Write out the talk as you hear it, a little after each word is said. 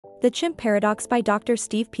The Chimp Paradox by Dr.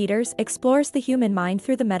 Steve Peters explores the human mind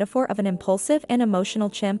through the metaphor of an impulsive and emotional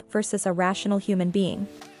chimp versus a rational human being.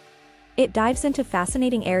 It dives into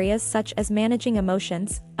fascinating areas such as managing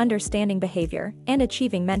emotions, understanding behavior, and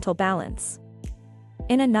achieving mental balance.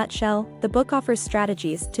 In a nutshell, the book offers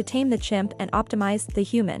strategies to tame the chimp and optimize the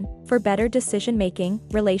human for better decision-making,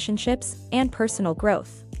 relationships, and personal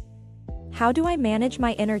growth. How do I manage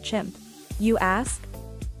my inner chimp, you ask?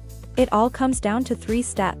 It all comes down to 3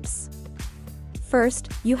 steps. First,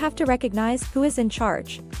 you have to recognize who is in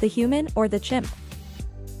charge, the human or the chimp.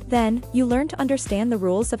 Then, you learn to understand the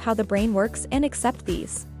rules of how the brain works and accept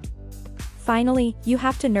these. Finally, you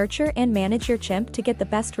have to nurture and manage your chimp to get the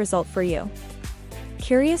best result for you.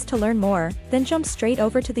 Curious to learn more? Then jump straight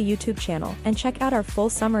over to the YouTube channel and check out our full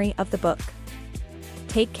summary of the book.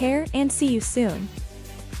 Take care and see you soon.